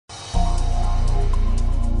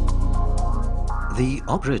The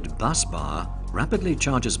Opbrid bus bar rapidly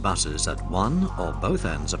charges buses at one or both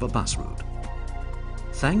ends of a bus route.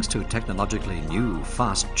 Thanks to technologically new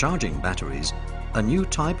fast-charging batteries, a new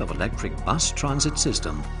type of electric bus transit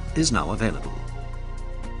system is now available.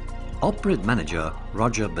 Opbrid manager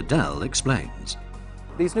Roger Bedell explains.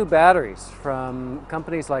 These new batteries from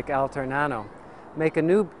companies like Altairnano make a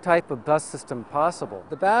new type of bus system possible.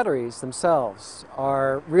 The batteries themselves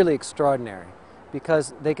are really extraordinary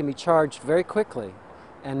because they can be charged very quickly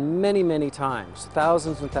and many times,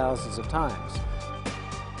 thousands and thousands of times.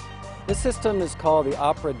 This system is called the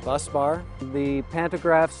Opbrid bus bar. The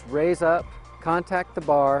pantographs raise up, contact the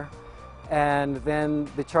bar, and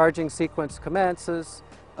then the charging sequence commences.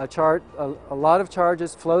 A lot of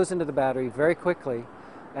charges flows into the battery very quickly,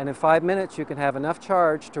 and in 5 minutes you can have enough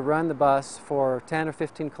charge to run the bus for 10 or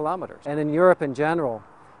 15 kilometers. And in Europe in general,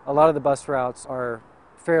 a lot of the bus routes are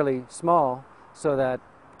fairly small, so that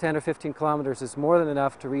 10 or 15 kilometers is more than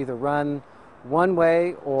enough to either run one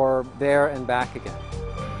way or there and back again.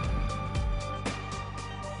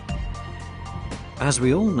 As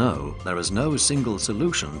we all know, there is no single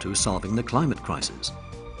solution to solving the climate crisis.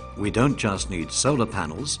 We don't just need solar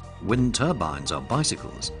panels, wind turbines or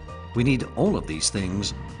bicycles. We need all of these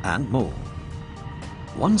things and more.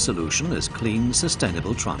 One solution is clean,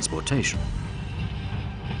 sustainable transportation.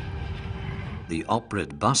 The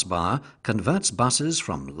Opbrid bus bar converts buses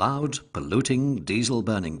from loud, polluting,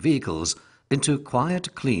 diesel-burning vehicles into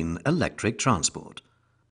quiet, clean electric transport.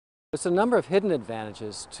 There's a number of hidden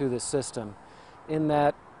advantages to this system in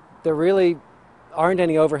that there really aren't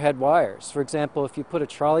any overhead wires. For example, if you put a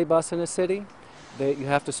trolley bus in a city, you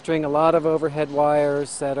have to string a lot of overhead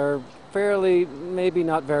wires that are fairly, maybe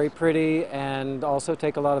not very pretty, and also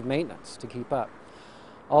take a lot of maintenance to keep up.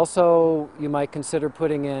 Also, you might consider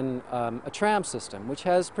putting in a tram system, which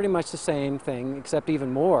has pretty much the same thing, except even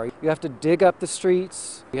more. You have to dig up the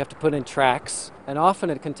streets, you have to put in tracks, and often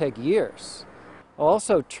it can take years.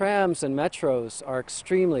 Also, trams and metros are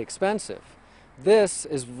extremely expensive. This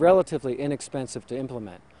is relatively inexpensive to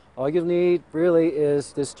implement. All you need really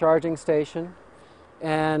is this charging station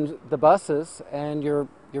and the buses, and you're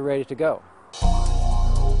ready to go.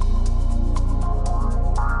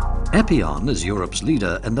 Epion is Europe's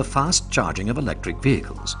leader in the fast charging of electric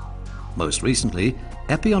vehicles. Most recently,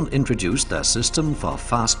 Epion introduced their system for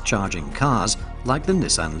fast charging cars like the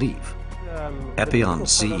Nissan Leaf. Epion's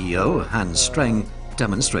CEO, Hans Streng,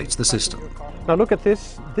 demonstrates the system. Now look at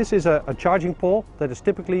this. This is a charging pole that is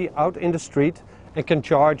typically out in the street and can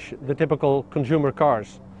charge the typical consumer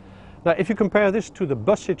cars. Now if you compare this to the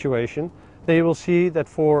bus situation, then you will see that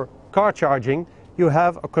for car charging you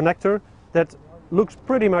have a connector that looks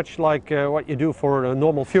pretty much like what you do for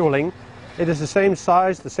normal fueling. It is the same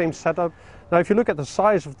size, the same setup. Now if you look at the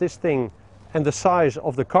size of this thing and the size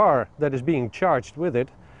of the car that is being charged with it,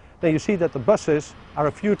 then you see that the buses are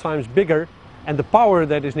a few times bigger, and the power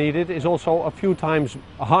that is needed is also a few times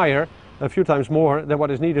higher, a few times more than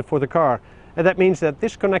what is needed for the car. And that means that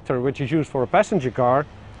this connector, which is used for a passenger car,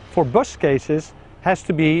 for bus cases has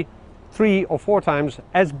to be 3 or 4 times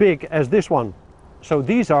as big as this one. So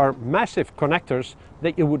these are massive connectors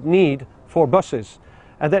that you would need for buses,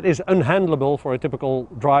 and that is unhandleable for a typical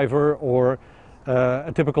driver or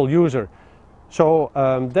a typical user. So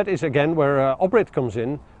that is again where Opbrid comes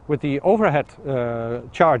in. With the overhead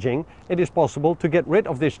charging, it is possible to get rid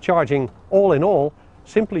of this charging all in all,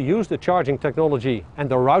 simply use the charging technology and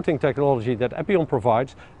the routing technology that Epion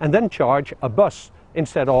provides, and then charge a bus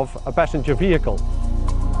instead of a passenger vehicle.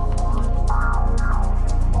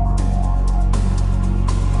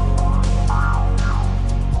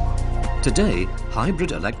 Today,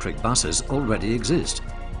 hybrid electric buses already exist,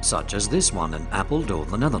 such as this one in Apeldoorn,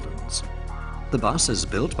 the Netherlands. The bus is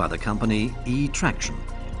built by the company e-Traction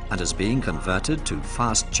and is being converted to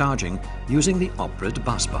fast charging using the Opbrid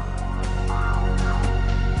bus bar.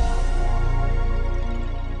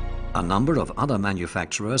 A number of other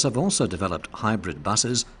manufacturers have also developed hybrid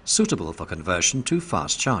buses suitable for conversion to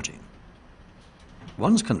fast charging.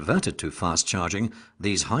 Once converted to fast charging,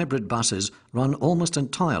 these hybrid buses run almost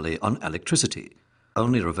entirely on electricity,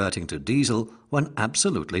 only reverting to diesel when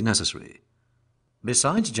absolutely necessary.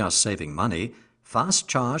 Besides just saving money,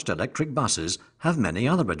 fast-charged electric buses have many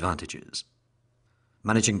other advantages.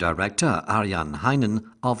 Managing Director Arjan Heinen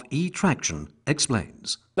of e-Traction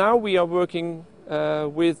explains. Now we are working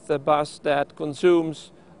with a bus that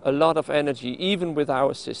consumes a lot of energy, even with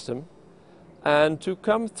our system. And to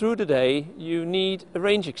come through the day, you need a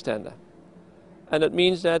range extender. And it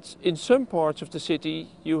means that in some parts of the city,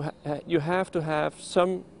 you have to have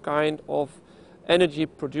some kind of energy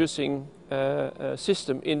producing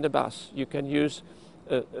system in the bus. You can use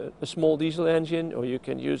a small diesel engine, or you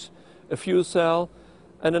can use a fuel cell.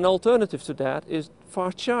 And an alternative to that is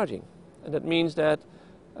fast charging. And that means that,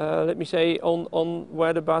 let me say, on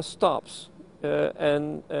where the bus stops,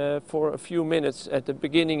 and for a few minutes at the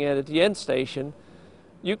beginning and at the end station,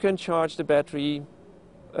 you can charge the battery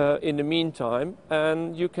in the meantime,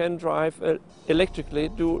 and you can drive electrically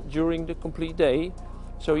during the complete day,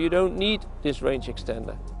 so you don't need this range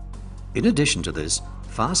extender. In addition to this,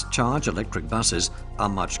 fast charge electric buses are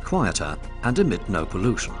much quieter and emit no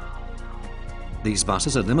pollution. These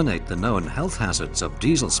buses eliminate the known health hazards of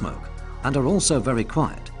diesel smoke and are also very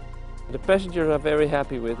quiet. The passengers are very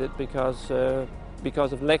happy with it because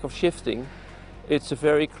of lack of shifting. It's a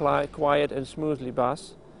very quiet and smoothly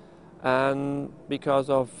bus, and because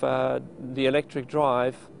of the electric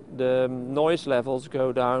drive, the noise levels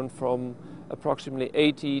go down from approximately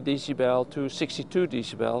 80 decibel to 62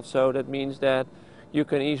 decibel. So that means that you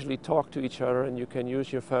can easily talk to each other and you can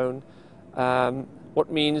use your phone. What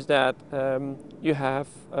means that you have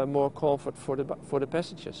more comfort for the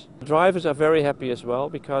passengers. The drivers are very happy as well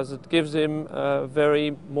because it gives them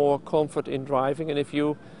very more comfort in driving. And if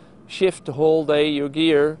you shift the whole day your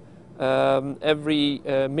gear every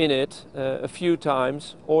minute a few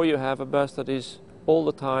times, or you have a bus that is all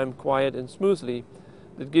the time quiet and smoothly,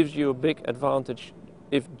 that gives you a big advantage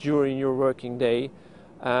if during your working day.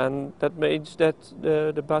 And that means that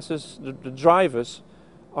the buses, the drivers,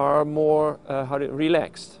 are more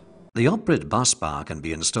relaxed. The Opbrid bus bar can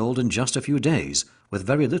be installed in just a few days with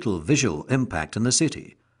very little visual impact in the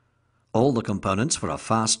city. All the components for a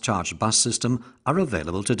fast charge bus system are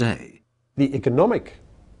available today. The economic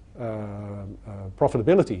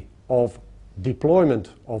profitability of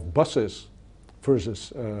deployment of buses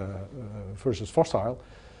versus fossil,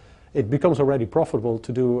 it becomes already profitable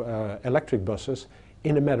to do electric buses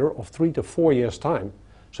in a matter of 3 to 4 years' time.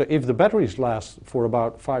 So if the batteries last for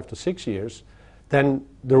about 5 to 6 years, then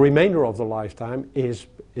the remainder of the lifetime is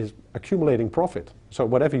accumulating profit. So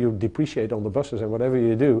whatever you depreciate on the buses and whatever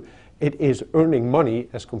you do, it is earning money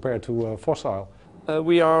as compared to fossil.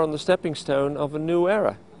 We are on the stepping stone of a new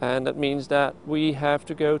era, and that means that we have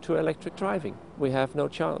to go to electric driving. We have no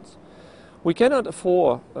chance. We cannot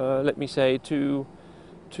afford, let me say, to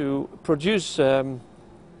produce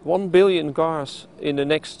 1 billion cars in the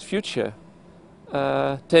next future,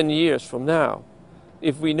 10 years from now,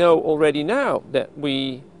 if we know already now that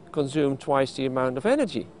we consume twice the amount of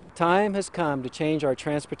energy. Time has come to change our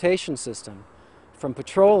transportation system from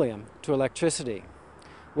petroleum to electricity.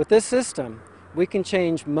 With this system, we can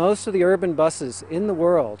change most of the urban buses in the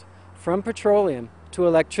world from petroleum to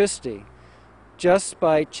electricity just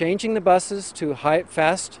by changing the buses to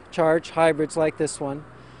fast charge hybrids like this one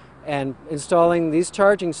and installing these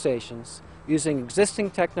charging stations using existing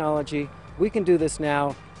technology. We can do this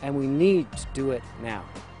now, and we need to do it now.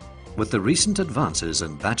 With the recent advances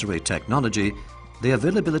in battery technology, the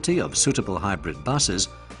availability of suitable hybrid buses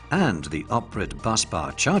and the Opbrid bus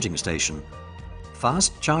bar charging station,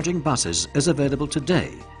 fast charging buses is available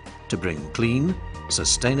today to bring clean,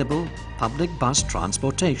 sustainable public bus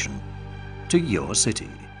transportation to your city.